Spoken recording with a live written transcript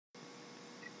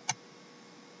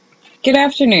Good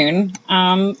afternoon.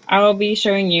 I will be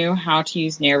showing you how to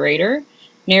use Narrator.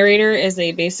 Narrator is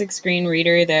a basic screen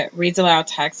reader that reads aloud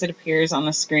text that appears on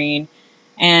the screen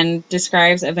and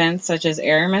describes events such as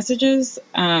error messages.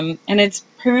 And it's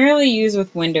primarily used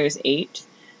with Windows 8,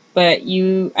 but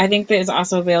I think that it's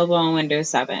also available on Windows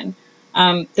 7.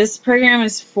 This program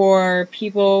is for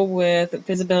people with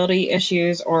visibility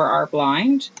issues or are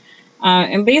blind.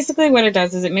 And basically what it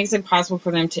does is it makes it possible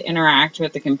for them to interact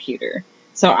with the computer.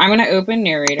 So I'm going to open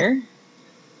Narrator.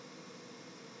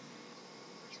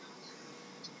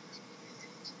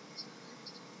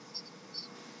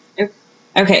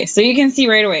 Okay, so you can see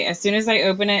right away, as soon as I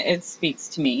open it, it speaks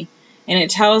to me. And it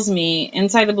tells me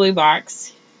inside the blue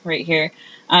box right here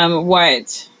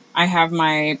what I have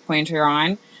my pointer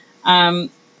on.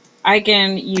 I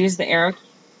can use the arrow.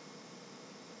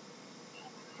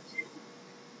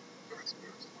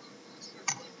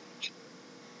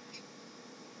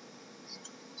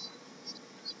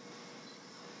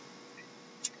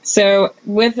 So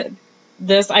with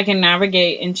this, I can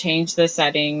navigate and change the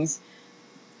settings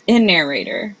in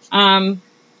Narrator. Narrator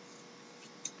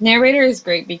is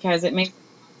great because it makes it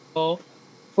possible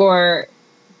for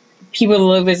people with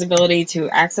low visibility to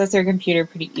access their computer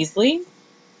pretty easily.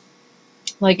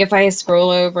 Like if I scroll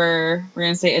over, we're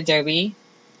going to say Adobe,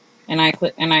 and I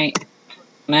click and I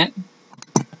on it.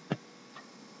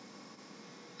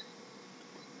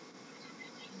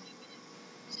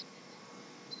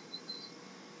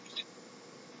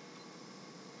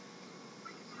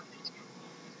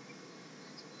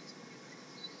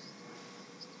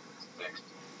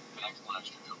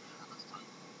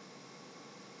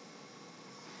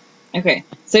 Okay,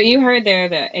 so you heard there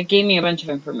that it gave me a bunch of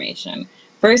information.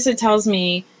 First, it tells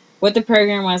me what the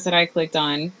program was that I clicked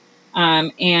on,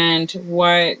 and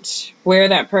where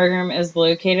that program is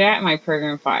located at in my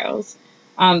program files.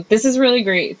 This is really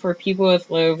great for people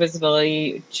with low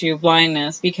visibility to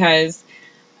blindness because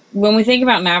when we think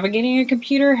about navigating a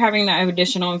computer, having that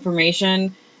additional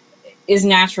information is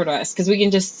natural to us because we can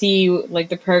just see like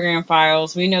the program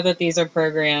files. We know that these are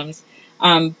programs,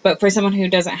 but for someone who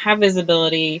doesn't have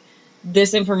visibility,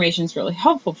 this information is really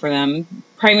helpful for them,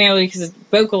 primarily because it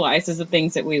vocalizes the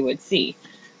things that we would see.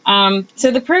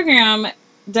 So the program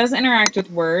does interact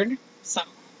with Word.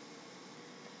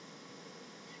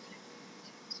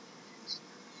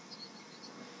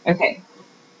 Okay,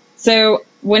 so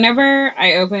whenever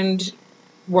I opened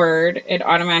Word, it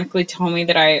automatically told me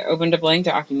that I opened a blank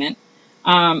document.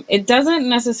 It doesn't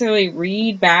necessarily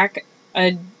read back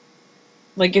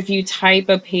like if you type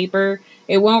a paper,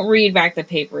 it won't read back the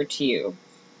paper to you.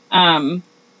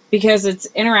 Because its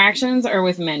interactions are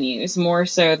with menus more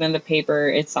so than the paper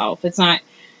itself. It's not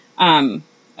a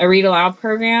read aloud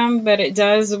program, but it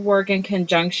does work in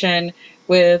conjunction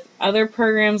with other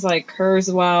programs like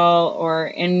Kurzweil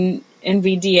or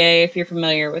NVDA, if you're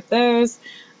familiar with those.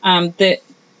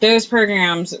 Those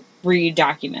programs read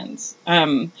documents.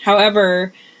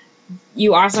 However,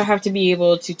 you also have to be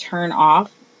able to turn off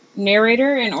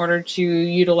Narrator in order to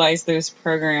utilize those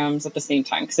programs at the same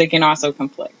time because they can also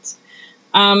conflict.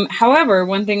 However,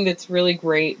 one thing that's really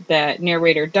great that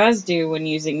Narrator does do when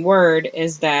using Word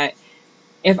is that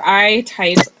if I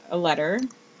type a letter,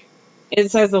 it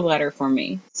says a letter for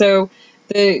me. So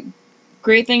the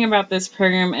great thing about this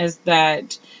program is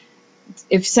that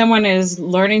if someone is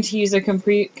learning to use a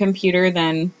computer,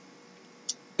 then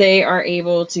they are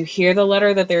able to hear the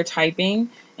letter that they're typing,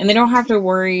 and they don't have to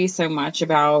worry so much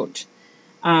about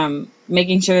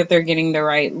making sure that they're getting the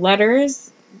right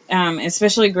letters,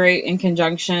 especially great in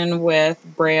conjunction with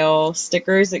Braille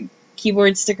stickers,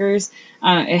 keyboard stickers.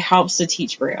 It helps to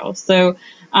teach Braille. So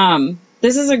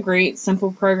this is a great,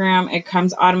 simple program. It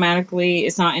comes automatically.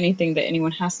 It's not anything that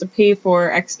anyone has to pay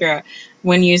for extra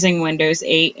when using Windows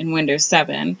 8 and Windows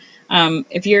 7.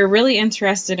 If you're really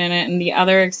interested in it and the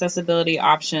other accessibility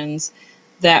options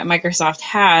that Microsoft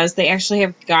has, they actually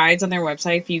have guides on their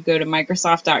website. If you go to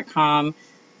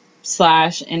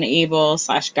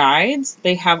microsoft.com/enable/guides,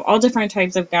 they have all different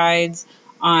types of guides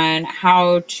on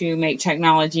how to make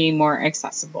technology more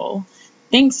accessible.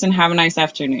 Thanks and have a nice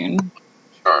afternoon.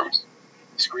 Charms.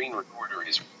 Screen recorder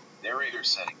is narrator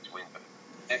settings window.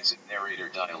 Exit narrator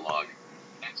dialog.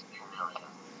 Exit narrator.